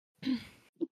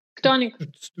Tectonic,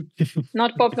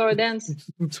 not popular dance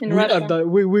in we Russia.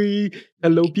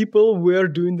 Hello people, we are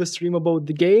doing the stream about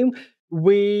the game.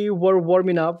 We were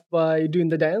warming up by doing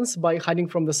the dance by hiding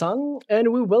from the sun,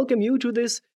 and we welcome you to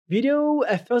this video,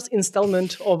 a first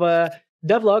installment of a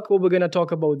devlog where we're gonna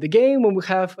talk about the game when we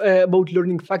have about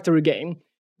learning factory game.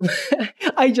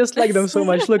 I just like them so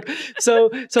much. Look, so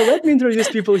let me introduce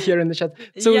people here in the chat.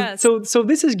 So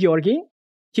this is Georgi.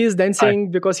 He's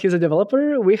dancing because he's a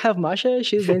developer. We have Masha.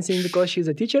 She's dancing because she's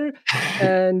a teacher.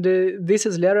 And this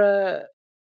is Lara.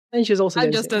 And she's also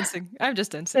dancing. I'm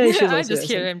just dancing. I'm just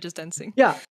here. I'm just dancing.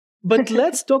 Yeah. But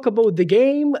let's talk about the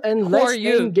game and let's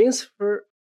name games for...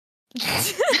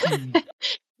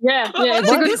 Yeah,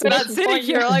 it's a good question. Sitting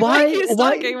here, like, why are you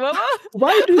talking, Mama?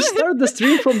 Why do you start the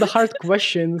stream from the hard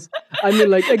questions? I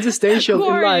mean, like, existential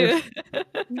in life.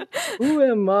 Who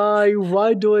am I?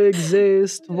 Why do I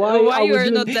exist? Why you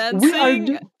are not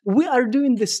dancing? We are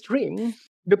doing the stream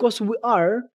because we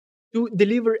are to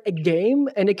deliver a game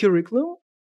and a curriculum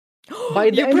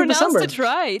by the end of the summer. You pronounced it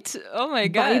right. Oh my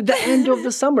God. By the end of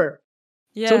the summer.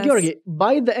 Yes. So, Georgi,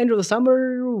 by the end of the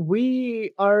summer,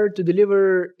 we are to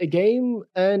deliver a game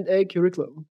and a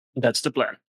curriculum. That's the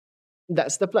plan.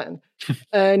 That's the plan.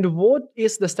 And what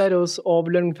is the status of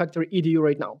Learning Factory EDU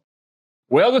right now?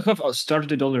 Well, we have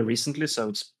started it only recently, so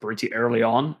it's pretty early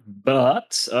on.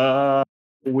 But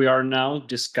we are now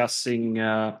discussing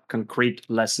concrete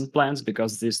lesson plans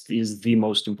because this is the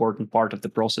most important part of the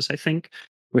process, I think.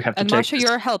 We have to and Masha,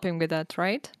 you're helping with that,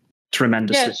 right?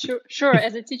 Tremendously. Yeah, sure,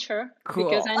 as a teacher. Cool.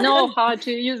 Because I know how to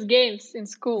use games in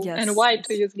school and why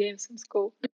to use games in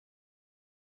school.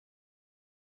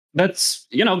 That's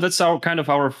our kind of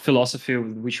our philosophy,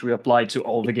 which we apply to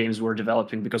all the games we're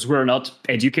developing, because we're not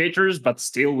educators, but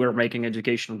still we're making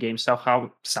educational games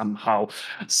somehow.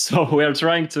 So we're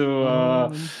trying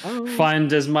to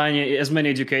find as many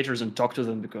educators and talk to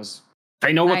them because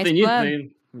they know what they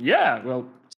need.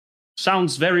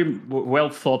 Sounds very well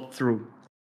thought through.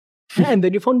 And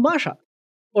then you found Masha,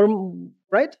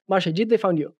 right? Masha, did they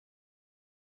find you?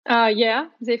 Yeah,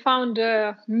 they found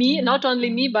me, not only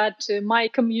me, but my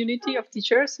community of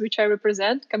teachers, which I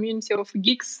represent, community of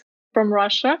geeks from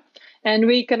Russia. And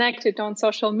we connected on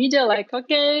social media like,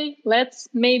 okay, let's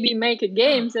maybe make a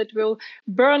game that will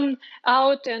burn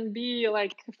out and be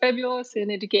like fabulous in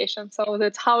education. So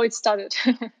that's how it started.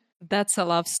 That's a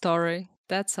love story.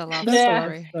 That's a love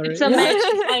story. It's a match,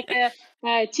 like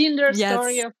a Tinder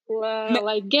story of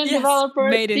like game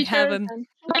developers, made in heaven.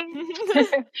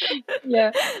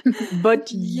 Yeah.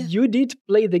 But you did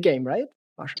play the game, right,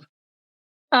 Masha?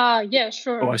 Yeah,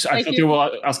 sure. Oh, I thought you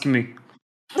were asking me.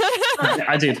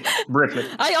 I did, briefly.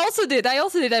 I also did.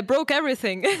 I broke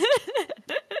everything.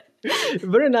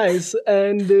 Very nice.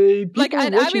 And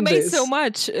I made so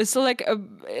much. So like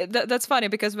that's funny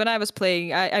because when I was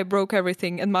playing, I broke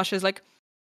everything, and Masha is like,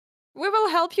 "We will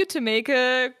help you to make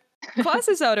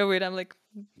classes out of it." I'm like,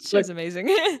 she's amazing.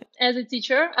 As a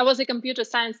teacher, I was a computer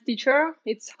science teacher.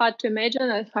 It's hard to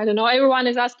imagine. I don't know. Everyone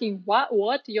is asking,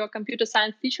 what? You're a computer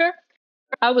science teacher?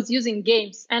 I was using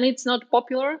games, and it's not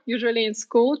popular usually in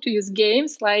school to use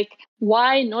games. Like,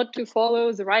 why not to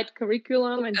follow the right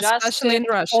curriculum and especially in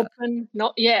Russia.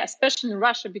 Especially in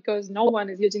Russia because no one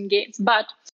is using games. But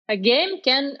a game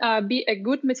can be a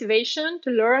good motivation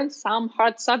to learn some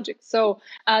hard subjects. So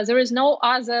there is no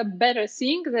other better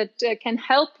thing that can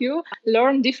help you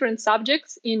learn different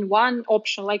subjects in one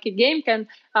option. Like a game can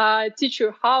teach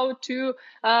you how to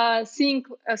think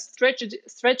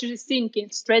strategy thinking.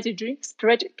 Strategy.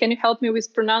 Can you help me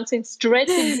with pronouncing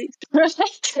strategy?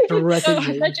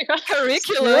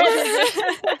 Curriculum.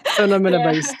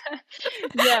 Phenomenal-based.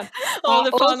 Yeah. All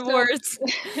the fun words.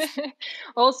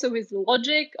 Also with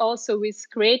logic, also with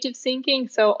creative thinking.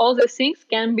 So all the things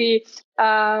can be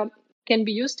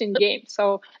used in games.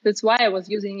 So that's why I was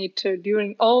using it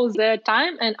during all the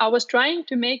time. And I was trying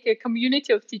to make a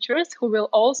community of teachers who will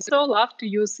also love to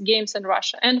use games in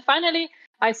Russia. And finally,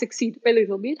 I succeed a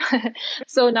little bit.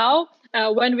 So now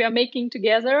when we are making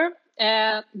together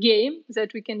a game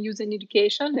that we can use in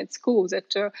education, it's cool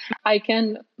that I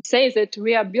can say that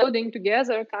we are building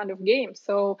together kind of game.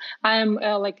 So I'm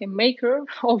like a maker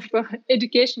of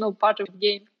educational part of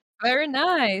game. Very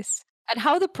nice. And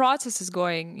how the process is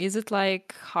going? Is it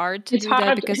like hard to do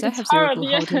that? Because I have zero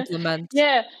clue how to implement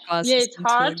it's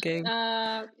hard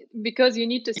because you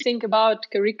need to think about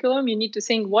curriculum. You need to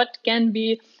think what can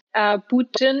be what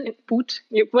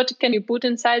can you put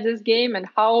inside this game and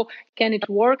how can it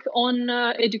work on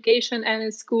education and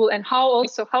in school, and how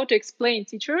to explain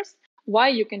teachers why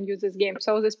you can use this game.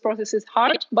 So this process is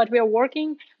hard, but we are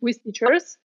working with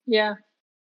teachers. Yeah.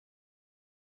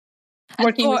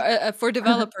 And for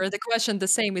developer, the question the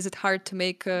same: is it hard to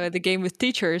make the game with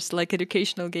teachers, like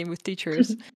educational game with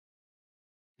teachers?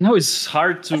 No, it's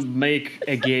hard to make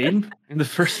a game in the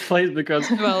first place because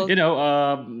these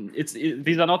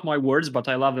are not my words, but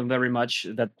I love them very much.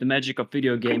 That the magic of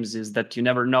video games is that you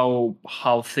never know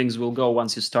how things will go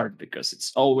once you start, because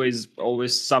it's always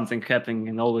something happening,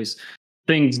 and always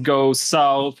things go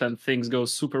south and things go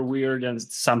super weird. And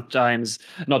sometimes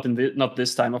not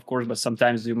this time, of course, but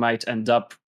sometimes you might end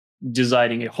up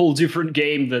designing a whole different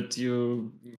game that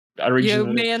you originally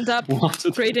you may end up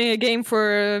creating a game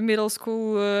for middle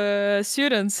school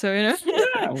students. So yeah.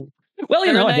 Well,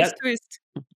 nice twist.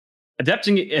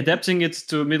 Adapting it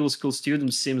to middle school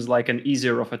students seems like an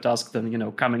easier of a task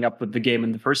than coming up with the game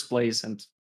in the first place and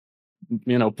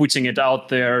putting it out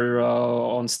there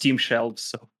on Steam shelves.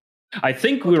 So I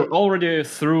think we're already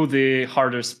through the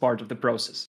hardest part of the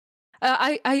process.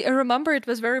 I remember it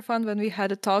was very fun when we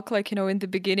had a talk, in the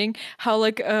beginning, how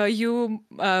you,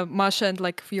 Masha, and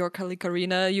your colleague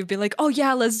Karina, you've been like, oh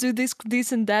yeah, let's do this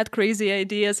and that crazy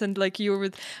ideas, and you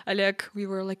with Alek, we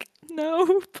were like,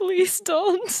 no, please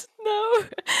don't, no.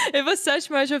 It was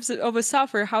such much of a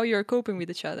suffer how you're coping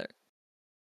with each other.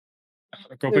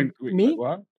 Coping me?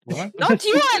 What? Not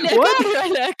you, Alek. What?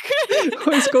 Alek.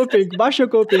 Who is coping? Masha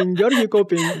coping. Georgi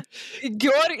coping.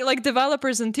 You're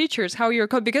developers and teachers, how you're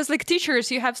coping. Because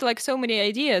teachers, you have so many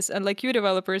ideas, and you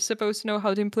developers supposed to know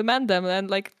how to implement them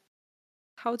and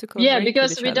how to collaborate. Yeah,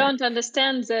 because with we each other. don't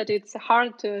understand that it's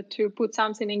hard to put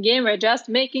something in game. We're just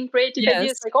making creative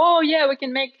ideas oh yeah, we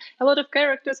can make a lot of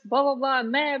characters, blah blah blah,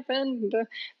 map and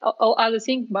all other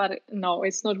things. But no,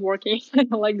 it's not working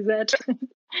like that.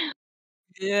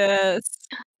 Yes.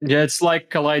 Yeah, it's like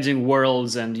colliding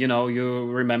worlds, and you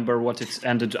remember how it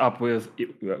ended up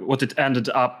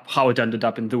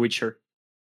in The Witcher.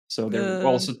 So there were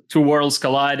also two worlds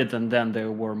collided, and then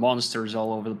there were monsters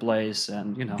all over the place,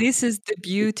 and This is the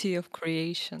beauty of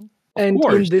creation. And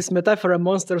in this metaphor,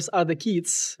 monsters are the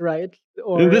kids, right?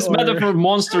 In this metaphor,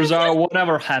 monsters are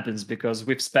whatever happens, because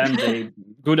we've spent a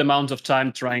good amount of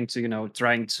time trying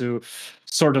to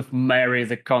sort of marry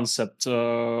the concept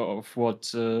of what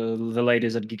the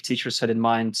ladies at Geek Teachers had in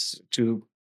mind to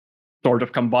sort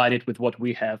of combine it with what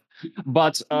we have.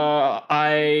 But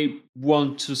I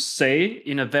want to say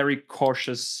in a very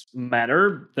cautious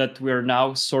manner that we're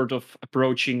now sort of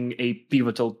approaching a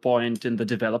pivotal point in the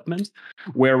development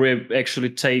where we actually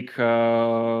take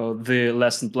the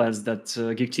lesson plans that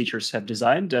Geek Teachers have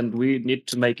designed, and we need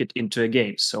to make it into a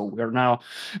game. So we're now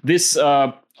this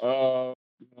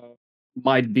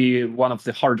might be one of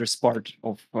the hardest part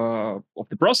of the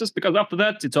process, because after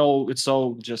that it's all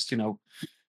just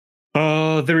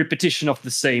the repetition of the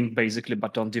same, basically,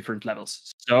 but on different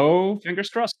levels. So fingers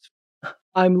crossed.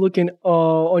 I'm looking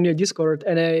on your Discord,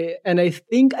 and I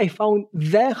think I found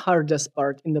the hardest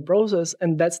part in the process,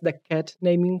 and that's the cat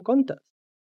naming contest.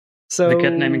 So the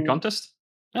cat naming contest?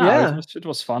 Yeah, it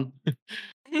was fun.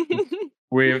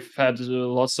 We've had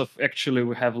lots of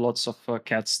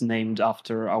cats named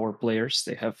after our players.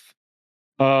 They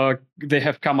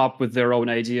have come up with their own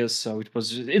ideas, so it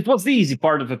was the easy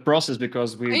part of the process,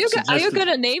 because we Are you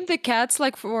gonna name the cats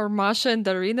for Masha and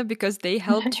Darina because they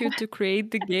helped you to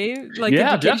create the game,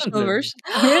 educational version?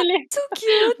 Really? So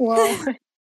cute. Wow.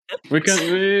 We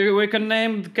can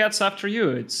name the cats after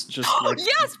you. It's just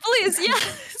yes, please,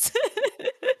 yes.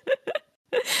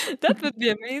 That would be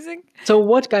amazing. So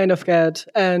what kind of cat?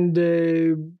 And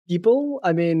people,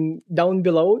 down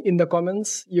below in the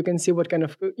comments, you can see what kind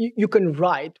of, you can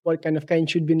write what kind of cat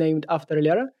should be named after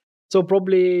Lera. So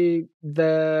probably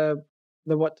the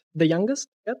youngest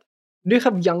cat? Do you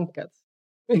have young cats?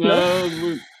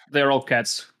 No, they're all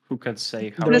cats. Who can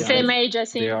say how the same age, I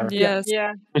think. They are. Yes.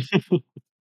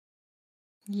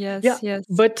 Yeah. Yes.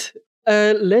 But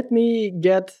let me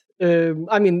get,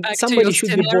 back somebody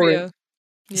should be boring.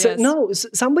 Yes.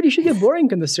 Somebody should be boring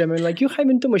in the stream. You're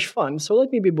having too much fun, so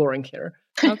let me be boring here.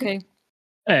 Okay.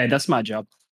 Hey, that's my job.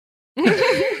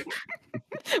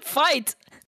 Fight.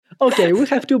 Okay, we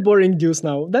have two boring dudes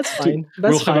now. That's fine.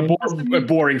 We'll have a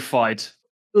boring fight.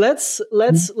 Let's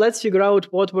figure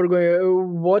out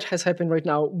what has happened right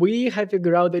now. We have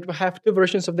figured out that we have two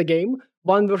versions of the game.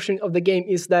 One version of the game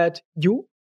is that you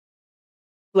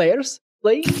players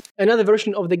play. Another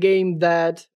version of the game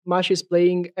that Masha is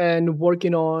playing and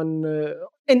working on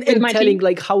and telling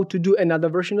how to do another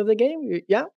version of the game.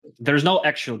 Yeah. There's no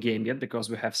actual game yet because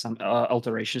we have some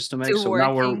alterations to make.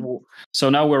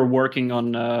 Now we're working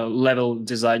on level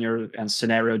designer and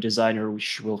scenario designer,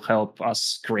 which will help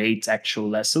us create actual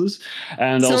lessons.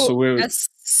 And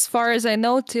as far as I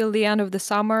know, till the end of the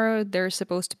summer, there's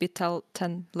supposed to be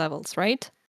 10 levels, right?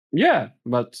 Yeah,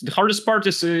 but the hardest part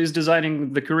is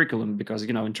designing the curriculum because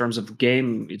in terms of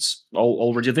game, it's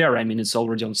already there. I mean, it's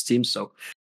already on Steam, so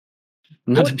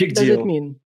not a What big does it deal.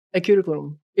 mean? A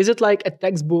curriculum? Is it like a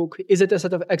textbook? Is it a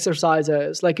set of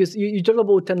exercises? Like you talk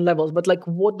about 10 levels, but like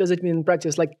what does it mean in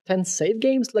practice? Like 10 save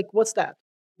games? Like what's that?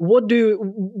 What do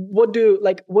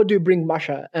you bring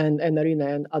Masha and Arena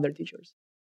and other teachers?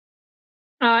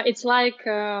 It's like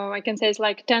I can say it's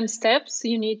like 10 steps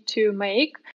you need to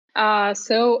make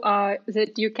so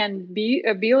that you can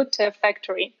build a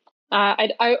factory.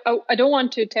 I don't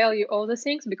want to tell you all the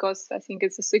things because I think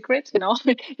it's a secret.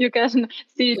 You can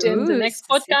see it in the next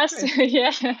podcast.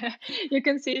 Yeah, you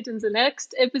can see it in the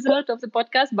next episode of the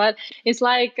podcast. But it's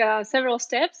like several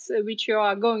steps which you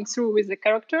are going through with the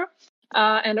character,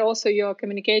 and also you're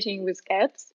communicating with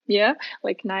cats. Yeah,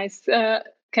 like nice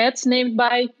cats named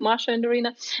by Masha and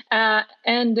Arina,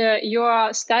 and you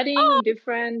are studying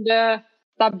different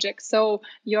subjects. So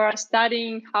you are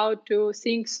studying how to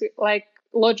think like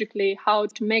logically, how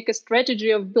to make a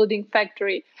strategy of building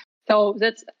factory. So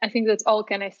I think that's all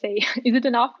can I say. Is it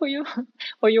enough for you,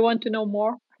 or you want to know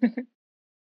more?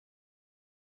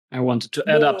 I wanted to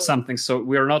add up something. So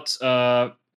we're not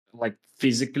like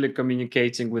physically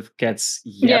communicating with cats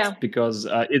yet because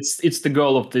it's the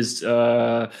goal of this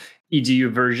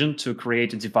EDU version to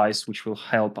create a device which will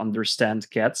help understand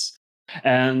cats.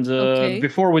 And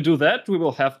before we do that, we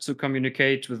will have to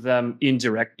communicate with them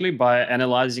indirectly by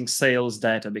analyzing sales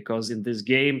data, because in this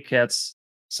game, cats,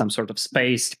 some sort of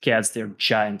space cats, they're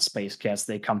giant space cats.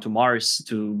 They come to Mars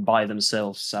to buy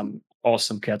themselves some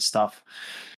awesome cat stuff.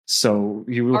 So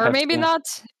you will or have maybe to... not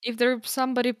if there's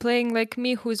somebody playing like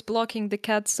me who's blocking the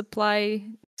cat supply.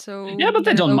 So yeah, but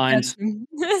they don't mind.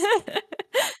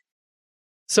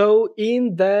 So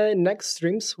in the next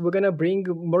streams, we're gonna bring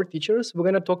more teachers. We're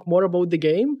gonna talk more about the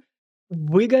game.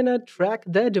 We're gonna track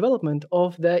the development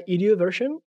of the EDU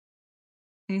version,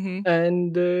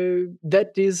 and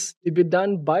that is to be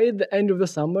done by the end of the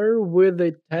summer with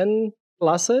the 10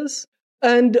 classes.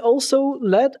 And also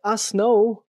let us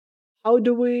know how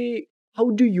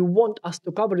do you want us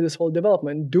to cover this whole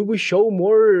development? Do we show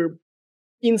more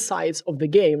insights of the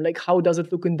game? Like how does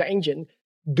it look in the engine?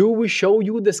 Do we show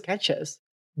you the sketches?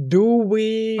 Do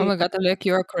we... Oh my god, Oleg,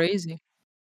 you're crazy.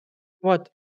 What?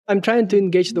 I'm trying to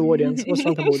engage the audience. What's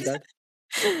wrong about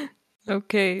that?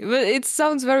 Okay, but it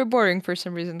sounds very boring for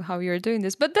some reason how you're doing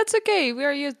this, but that's okay. We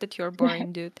are used that you're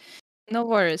boring, dude. No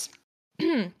worries.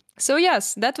 So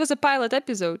yes, that was a pilot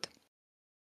episode.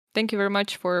 Thank you very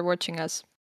much for watching us.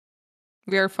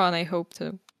 We are fun, I hope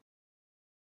to.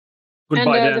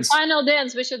 Goodbye, and dance. The final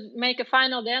dance, we should make a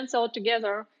final dance all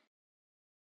together.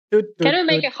 Can we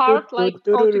make a heart like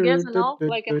all together now?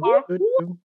 Like a heart?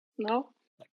 No?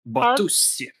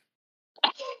 Batussi.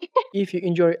 If you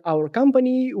enjoy our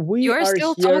company, we are are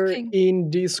still here talking in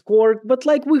Discord. But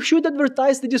like we should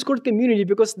advertise the Discord community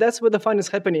because that's where the fun is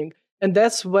happening. And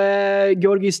that's where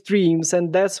Georgi streams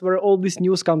and that's where all this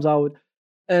news comes out.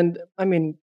 And I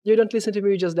mean, you don't listen to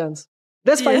me, you just dance.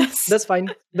 That's fine. Yes. That's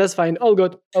fine. That's fine. All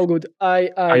good. All good.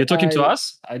 Are you talking to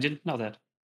us? I didn't know that.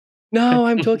 No,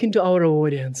 I'm talking to our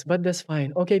audience, but that's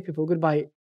fine. Okay, people, goodbye.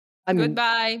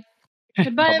 Goodbye.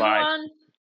 Goodbye, everyone.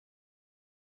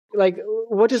 Like,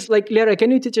 what is like, Lera?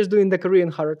 Can you teach us doing the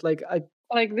Korean heart? Like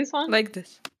this one? Like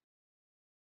this.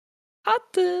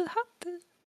 Hatte.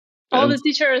 All the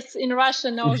teachers in Russia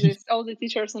know this. All the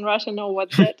teachers in Russia know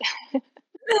what's that.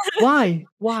 Why?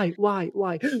 Well,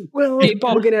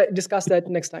 we're gonna discuss that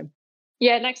next time.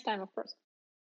 Yeah, next time, of course.